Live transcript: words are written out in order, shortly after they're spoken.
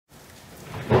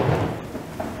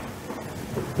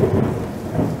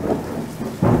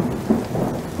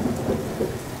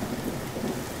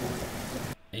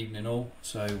Evening all.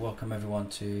 So welcome everyone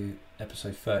to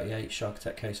episode 38 Shark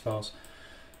Attack Case Files.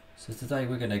 So today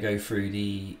we're going to go through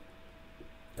the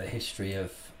history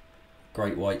of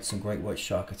great whites and great white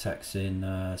shark attacks in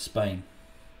Spain.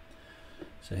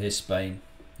 So here's Spain,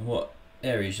 and what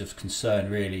areas of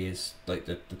concern really is like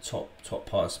the top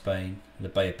part of Spain, the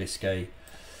Bay of Biscay,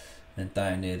 and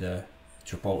down near the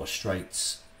Gibraltar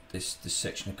Straits, this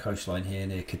section of coastline here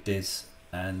near Cadiz,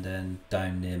 and then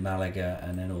down near Malaga,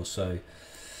 and then also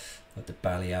like the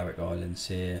Balearic Islands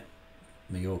here,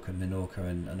 Minorca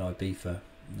and Ibiza,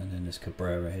 and then there's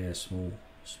Cabrera here, small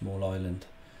island.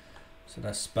 So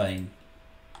that's Spain.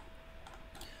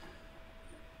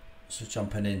 So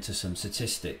jumping into some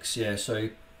statistics, yeah, so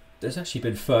there's actually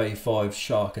been 35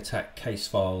 shark attack case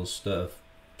files that have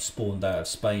spawned out of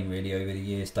Spain really over the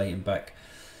years, dating back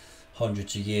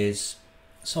hundreds of years.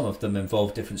 Some of them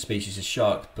involve different species of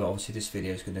shark, but obviously this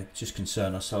video is going to just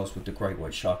concern ourselves with the great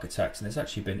white shark attacks, and there's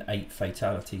actually been 8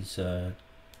 fatalities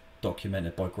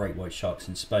documented by great white sharks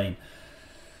in Spain.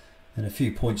 And a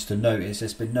few points to note is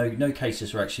there's been no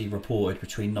cases were actually reported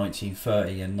between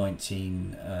 1930 and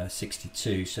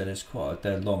 1962, so there's quite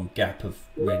a long gap of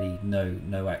really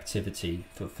no activity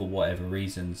for whatever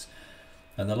reasons.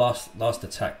 And the last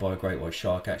attack by a great white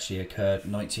shark actually occurred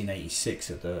in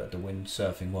 1986 at the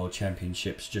Windsurfing World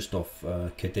Championships just off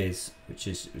Cadiz, which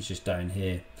is just down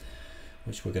here,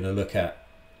 which we're going to look at.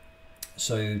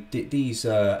 So these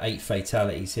 8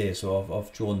 fatalities here, so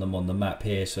I've drawn them on the map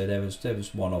here. So there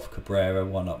was one off Cabrera,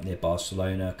 one up near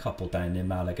Barcelona, a couple down near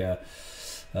Malaga,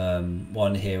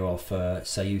 one here off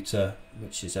Ceuta,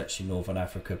 which is actually Northern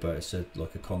Africa, but it's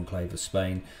like a conclave of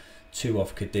Spain. 2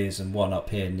 off Cadiz, and 1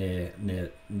 up here near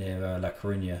La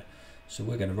Coruña. So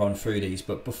we're going to run through these,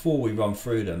 but before we run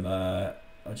through them,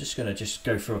 I'm just going to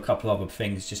go through a couple other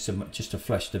things just to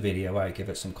flesh the video out, give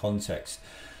it some context.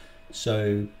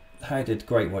 So how did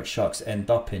great white sharks end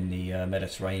up in the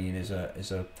Mediterranean is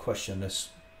a question that's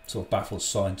sort of baffled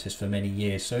scientists for many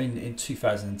years. So in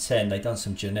 2010 they done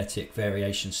some genetic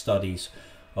variation studies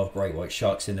of great white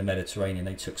sharks in the Mediterranean.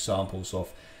 They took samples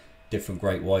of different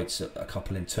great whites, a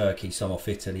couple in Turkey, some off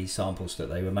Italy, samples that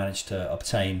they were managed to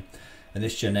obtain, and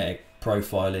this genetic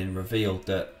profiling revealed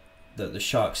that the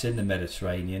sharks in the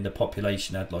Mediterranean, the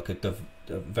population had like a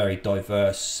very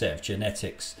diverse set of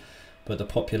genetics, but the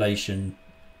population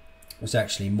was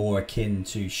actually more akin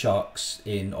to sharks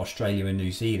in Australia and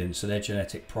New Zealand, so their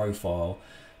genetic profile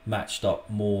matched up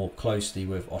more closely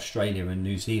with Australia and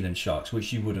New Zealand sharks,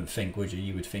 which you wouldn't think, would you?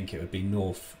 You would think it would be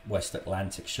Northwest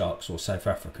Atlantic sharks or South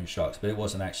African sharks, but it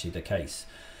wasn't actually the case.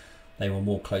 They were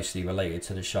more closely related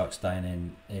to the sharks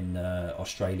down in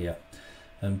Australia.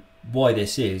 And why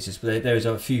this is there's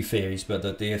a few theories, but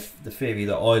the theory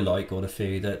that I like, or the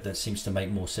theory that seems to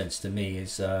make more sense to me,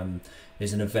 is an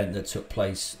event that took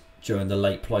place during the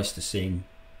late Pleistocene.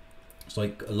 It's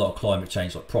like a lot of climate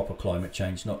change, like proper climate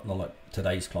change, not like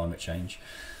today's climate change,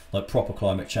 like proper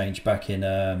climate change back in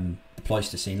the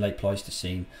Pleistocene, late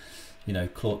Pleistocene, you know,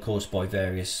 caused by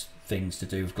various things to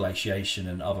do with glaciation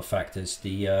and other factors.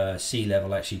 The sea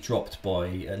level actually dropped by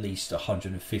at least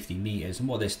 150 meters, and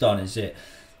what this done is it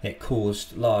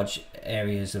caused large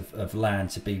areas of land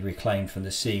to be reclaimed from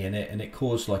the sea, and it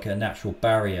caused like a natural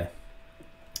barrier,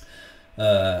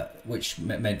 which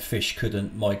meant fish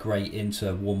couldn't migrate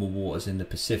into warmer waters in the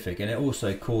Pacific. And it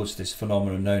also caused this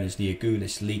phenomenon known as the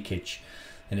Agulhas leakage,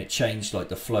 and it changed like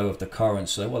the flow of the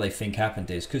currents. So what they think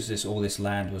happened is, because all this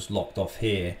land was locked off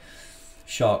here,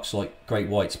 sharks like great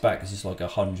whites back, this is like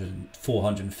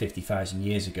 450,000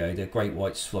 years ago, the great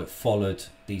whites like followed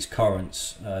these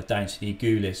currents down to the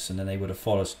Agulhas, and then they would have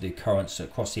followed the currents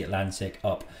across the Atlantic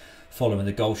up, following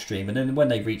the Gulf Stream, and then when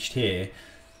they reached here,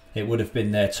 it would have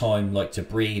been their time like to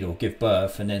breed or give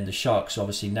birth, and then the sharks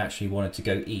obviously naturally wanted to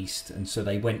go east, and so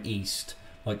they went east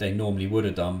like they normally would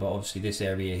have done, but obviously this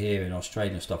area here in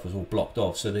Australia and stuff was all blocked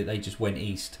off, so they just went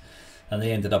east, and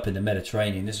they ended up in the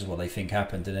Mediterranean. This is what they think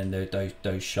happened, and then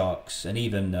those sharks and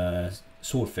even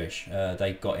swordfish,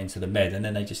 they got into the Med, and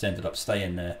then they just ended up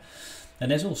staying there.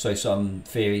 And there's also some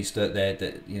theories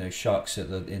that you know, sharks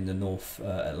in the North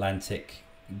Atlantic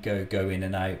go in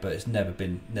and out, but it's never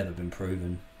been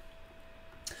proven.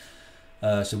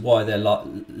 So why are there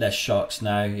less sharks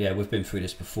now? Yeah, we've been through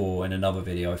this before in another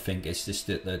video. I think it's just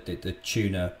that the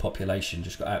tuna population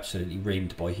just got absolutely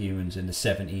reamed by humans in the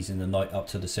 70s, up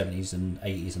to the 70s and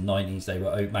 80s and 90s. They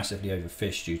were massively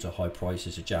overfished due to high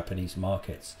prices of Japanese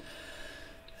markets.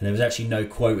 And there was actually no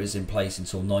quotas in place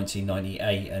until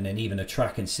 1998, and then even a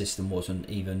tracking system wasn't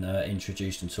even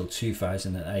introduced until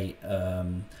 2008.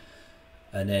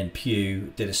 And then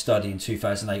Pew did a study in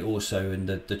 2008 also, and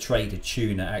the traded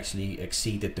tuna actually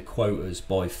exceeded the quotas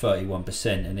by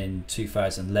 31%, and in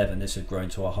 2011 this had grown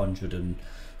to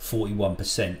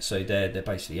 141%. So they're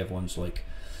basically, everyone's like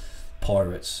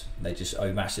pirates. They just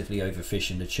massively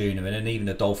overfishing the tuna, and then even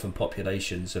the dolphin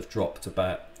populations have dropped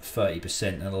about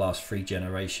 30% in the last 3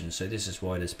 generations. So this is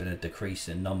why there's been a decrease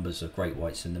in numbers of great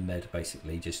whites in the Med.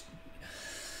 Basically, just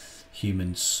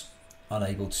humans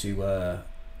unable to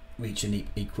reach an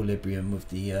equilibrium with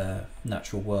the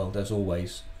natural world, as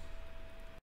always.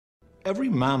 Every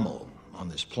mammal on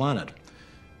this planet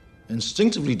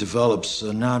instinctively develops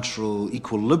a natural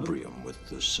equilibrium with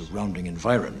the surrounding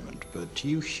environment, but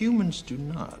you humans do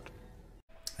not.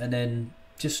 And then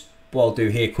just what I'll do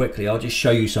here quickly, I'll just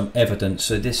show you some evidence.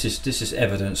 So this is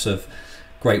evidence of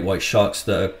great white sharks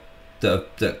that are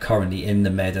currently in the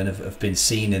Med and have been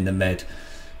seen in the Med.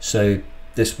 So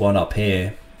this one up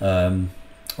here,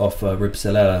 off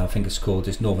Ribadesella, I think it's called,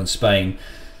 is northern Spain.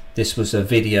 This was a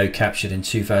video captured in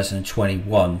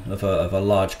 2021 of a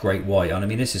large great white, and I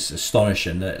mean, this is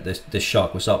astonishing that this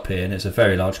shark was up here, and it's a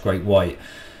very large great white,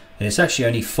 and it's actually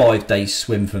only 5 days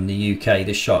swim from the UK.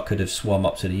 This shark could have swum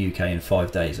up to the UK in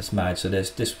 5 days. That's mad. So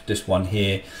there's this one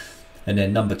here, and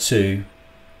then number 2,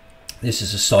 this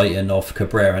is a sighting off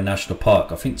Cabrera National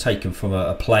Park, I think taken from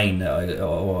a plane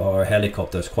or a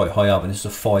helicopter. It's quite high up, and this is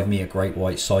a 5-meter great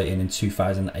white sighting in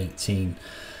 2018.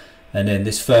 And then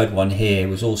this third one here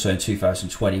was also in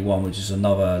 2021, which is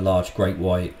another large great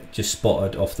white, just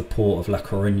spotted off the port of La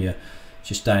Coruña,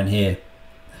 just down here.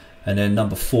 And then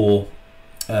number 4,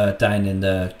 down in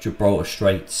the Gibraltar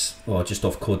Straits, or just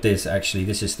off Cadiz actually.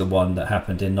 This is the one that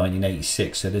happened in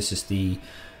 1986. So this is the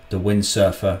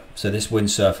windsurfer. So this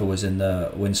windsurfer was in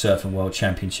the Windsurfing World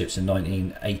Championships in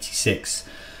 1986,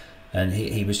 and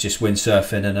he was just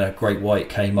windsurfing, and a great white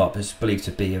came up. It's believed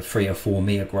to be a 3 or 4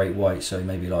 meter great white, so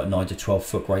maybe like 9 to 12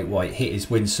 foot great white, hit his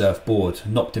windsurf board,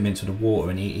 knocked him into the water,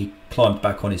 and he climbed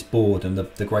back on his board, and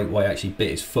the great white actually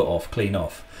bit his foot off clean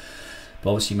off,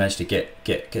 but obviously managed to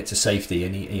get to safety,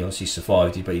 and he obviously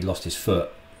survived, but he lost his foot.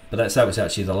 But that was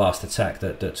actually the last attack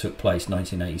that took place,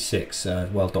 1986,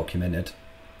 well documented.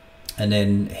 And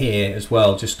then here as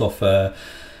well, just off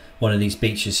one of these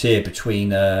beaches here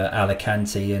between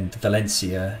Alicante and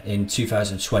Valencia in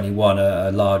 2021,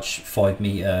 a large 5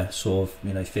 meter sort of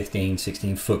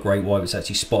 15-16 foot great white was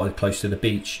actually spotted close to the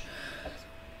beach,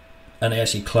 and they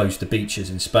actually closed the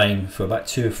beaches in Spain for about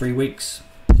 2 or 3 weeks.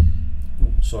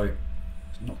 Sorry,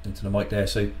 knocked into the mic there.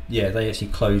 So yeah, they actually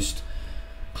closed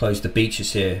the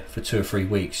beaches here for 2 or 3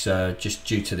 weeks just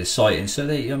due to this sighting. So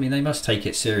they must take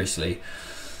it seriously.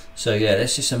 So yeah,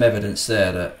 there's just some evidence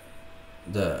there that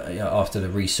after the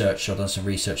research, I've done some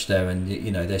research there, and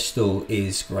there still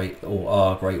is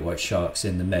are great white sharks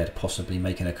in the Med, possibly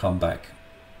making a comeback.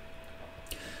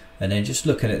 And then just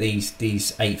looking at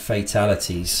these 8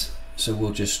 fatalities. So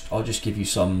I'll just give you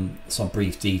some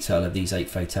brief detail of these 8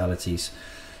 fatalities.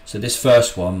 So this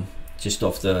first one, just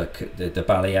off the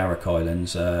Balearic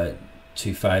Islands,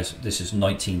 2000. This is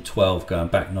 1912, going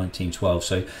back 1912.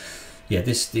 So yeah,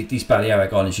 these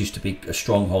Balearic Islands used to be a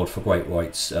stronghold for great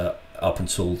whites up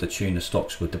until the tuna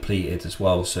stocks were depleted as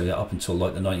well. So yeah, up until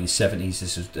like the 1970s,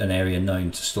 this is an area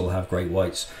known to still have great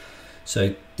whites.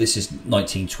 So this is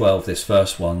 1912, this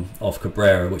first one off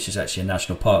Cabrera, which is actually a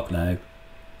national park now.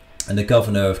 And the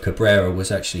governor of Cabrera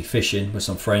was actually fishing with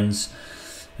some friends,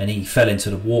 and he fell into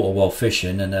the water while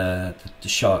fishing, and the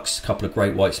sharks, a couple of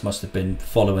great whites, must have been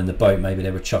following the boat. Maybe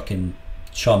they were chucking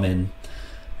chum in,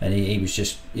 and he was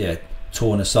just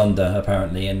torn asunder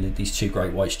apparently, and these 2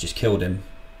 great whites just killed him,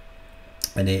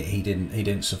 and he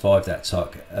didn't survive that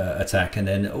attack. And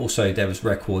then also there was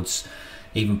records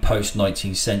even post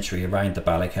 19th century around the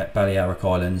Balearic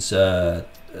Islands to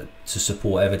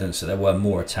support evidence that there were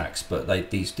more attacks, but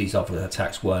these other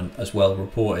attacks weren't as well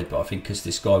reported. But I think because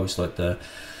this guy was like the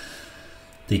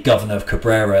governor of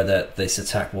Cabrera, that this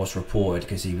attack was reported,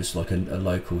 because he was like a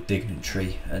local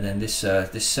dignitary. And then this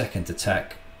second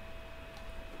attack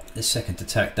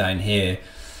down here,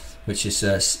 which is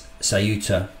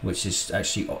Ceuta, which is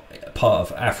actually part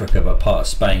of Africa but part of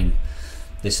Spain.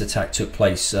 This attack took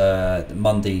place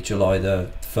Monday, July the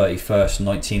 31st,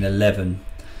 1911,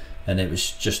 and it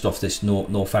was just off this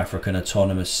North African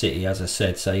autonomous city, as I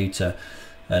said, Ceuta,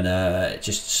 and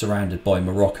just surrounded by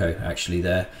Morocco actually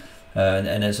there.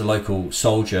 And as a local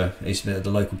soldier, he's the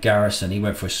local garrison, he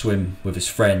went for a swim with his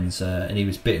friends, and he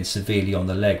was bitten severely on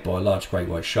the leg by a large great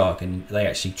white shark, and they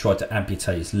actually tried to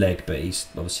amputate his leg, but he's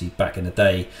obviously, back in the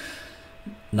day,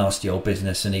 nasty old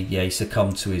business, and he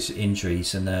succumbed to his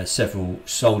injuries. And several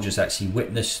soldiers actually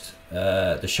witnessed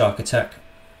the shark attack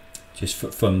just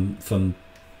from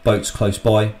boats close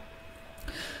by,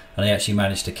 and they actually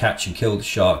managed to catch and kill the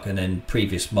shark. And then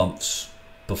previous months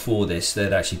before this,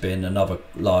 there'd actually been another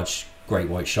large great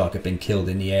white shark had been killed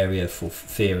in the area for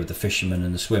fear of the fishermen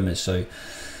and the swimmers. So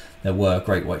there were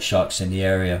great white sharks in the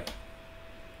area.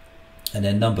 And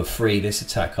then number 3, this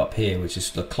attack up here, which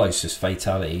is the closest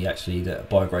fatality actually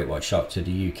by a great white shark to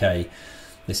the UK.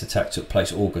 This attack took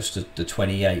place August the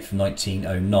 28th,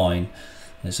 1909.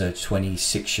 There's a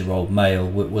 26-year-old male,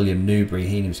 William Newbury.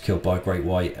 He was killed by a great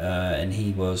white, and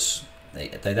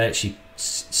they'd actually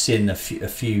seen a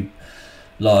few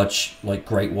large like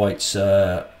great whites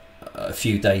a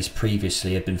few days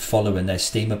previously, had been following their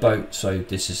steamer boat. So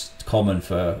this is common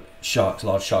for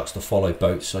large sharks to follow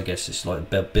boats. So I guess it's like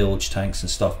bilge tanks and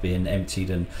stuff being emptied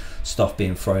and stuff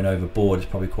being thrown overboard is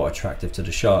probably quite attractive to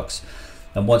the sharks.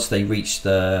 And once they reached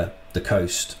the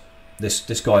coast,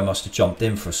 this guy must have jumped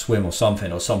in for a swim or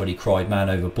something, or somebody cried man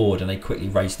overboard, and they quickly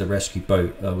raised the rescue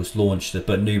boat, was launched,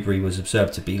 but Newbury was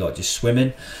observed to be like just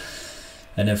swimming.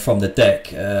 And then from the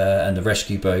deck and the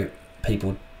rescue boat,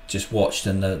 people just watched,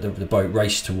 and the boat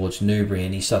raced towards Newbury,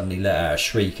 and he suddenly let out a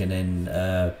shriek, and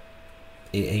then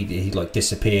he like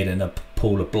disappeared in a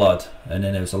pool of blood. And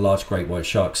then there was a large great white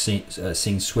shark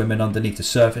seen swimming underneath the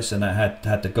surface, and that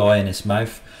had the guy in its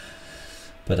mouth,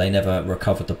 but they never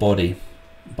recovered the body.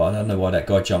 But I don't know why that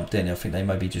guy jumped in. I think they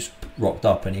maybe just rocked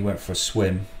up and he went for a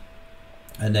swim.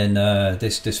 And then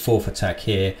this fourth attack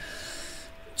here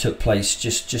took place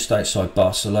just outside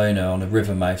Barcelona on a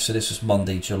river mouth. So this was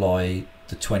Monday, July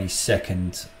the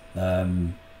 25th,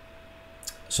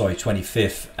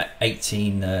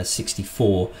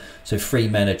 1864. So 3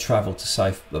 men had travelled to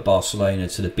South Barcelona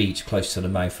to the beach close to the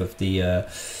mouth of the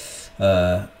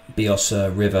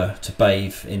Biosa River to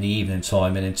bathe in the evening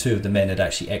time, and then 2 of the men had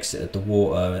actually exited the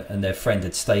water, and their friend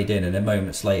had stayed in. And then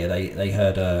moments later they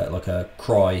heard a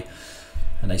cry,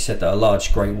 and they said that a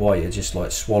large great white had just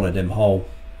like swallowed him whole.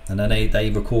 And then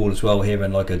they recall as well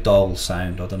hearing like a dull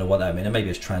sound. I don't know what that meant, and maybe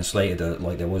it's translated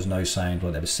like there was no sound,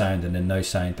 like there was sound and then no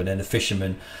sound. But then the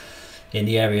fishermen in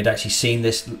the area had actually seen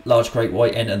this large great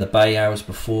white enter the bay hours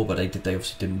before, but they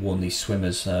obviously didn't warn these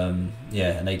swimmers. And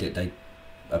they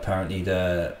apparently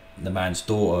the man's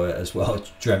daughter as well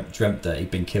dreamt that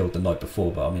he'd been killed the night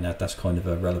before. But I mean that's kind of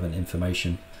irrelevant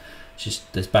information. It's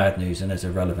just there's bad news and there's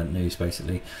irrelevant news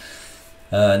basically.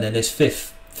 And then this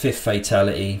fifth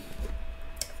fatality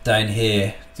down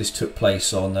here. This took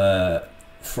place on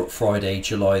Friday,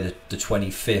 July the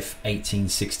 25th,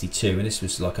 1862, and this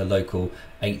was like a local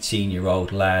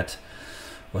 18-year-old lad,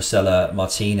 Rosella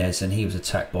Martinez, and he was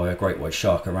attacked by a great white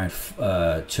shark around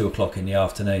 2 o'clock in the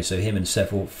afternoon. So him and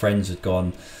several friends had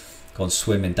gone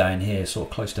swimming down here, sort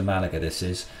of close to Malaga this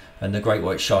is, and the great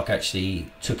white shark actually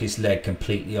took his leg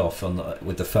completely off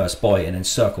with the first bite, and then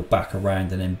circled back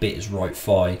around and then bit his right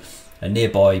thigh. A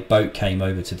nearby boat came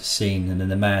over to the scene, and then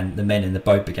the men in the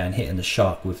boat began hitting the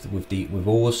shark with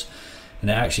oars,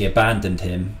 and they actually abandoned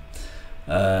him.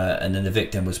 And then the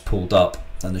victim was pulled up,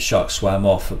 and the shark swam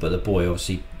off. But the boy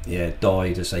obviously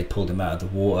died as they pulled him out of the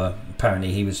water.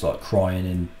 Apparently he was like crying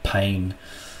in pain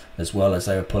as well as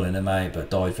they were pulling him out, but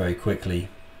died very quickly.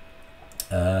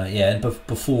 And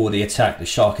before the attack, the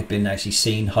shark had been actually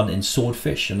seen hunting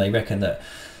swordfish, and they reckon that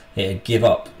it had give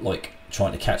up like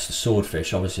trying to catch the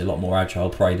swordfish, obviously a lot more agile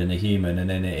prey than a human, and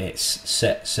then it's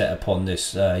set upon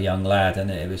this young lad, and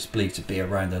it was believed to be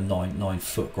around a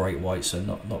 9-foot great white, so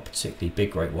not particularly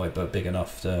big great white, but big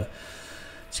enough to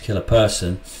kill a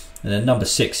person. And then number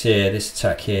 6 here, this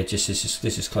attack here, this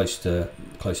is closer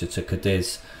to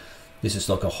Cadiz. This is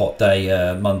like a hot day,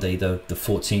 Monday the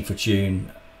 14th of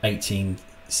June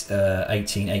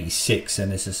 1886,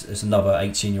 and this is another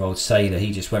 18-year-old sailor.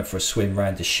 He just went for a swim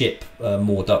around the ship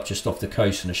moored up just off the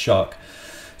coast, and a shark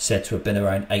said to have been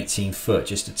around 18 foot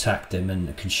just attacked him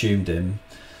and consumed him.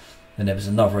 And there was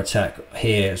another attack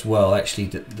here as well, actually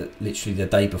literally the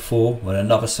day before, when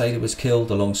another sailor was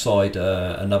killed alongside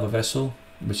another vessel,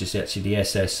 which is actually the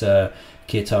SS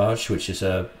Kirtage, which is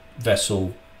a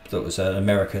vessel that was an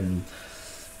American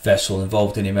vessel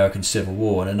involved in the American Civil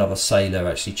War, and another sailor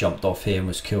actually jumped off here and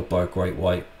was killed by a great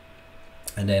white.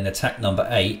 And then attack number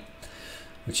 8,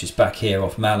 which is back here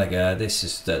off Malaga. This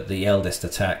is the eldest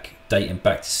attack, dating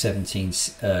back to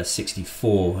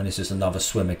 1764, and this is another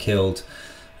swimmer killed,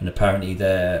 and apparently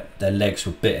their legs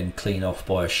were bitten clean off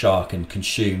by a shark and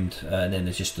consumed, and then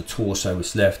there's just the torso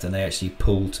was left, and they actually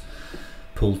pulled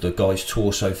the guy's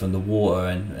torso from the water,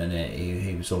 and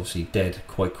he was obviously dead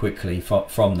quite quickly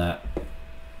from that.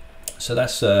 So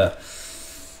that's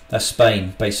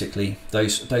Spain basically.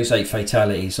 Those 8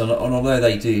 fatalities, and although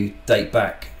they do date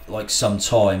back like some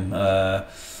time, I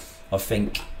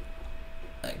think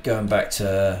going back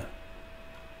to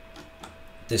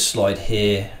this slide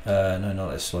here, no,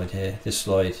 not this slide here, this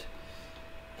slide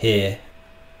here,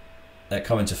 that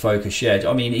come into focus. Yeah,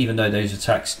 I mean, even though those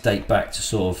attacks date back to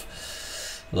sort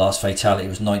of, the last fatality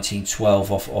was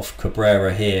 1912 off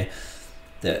Cabrera here,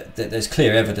 there's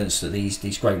clear evidence that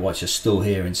these great whites are still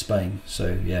here in Spain.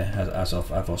 So yeah, as I've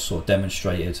sort of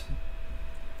demonstrated.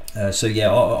 So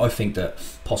yeah, I think that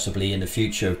possibly in the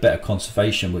future, better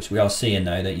conservation, which we are seeing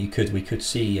now, that we could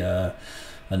see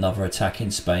another attack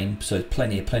in Spain. So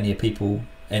plenty of people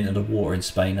enter the water in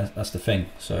Spain. That's the thing.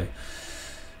 So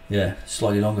yeah,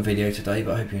 slightly longer video today,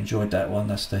 but I hope you enjoyed that one.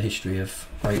 That's the history of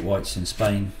great whites in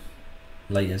Spain.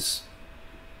 Laters.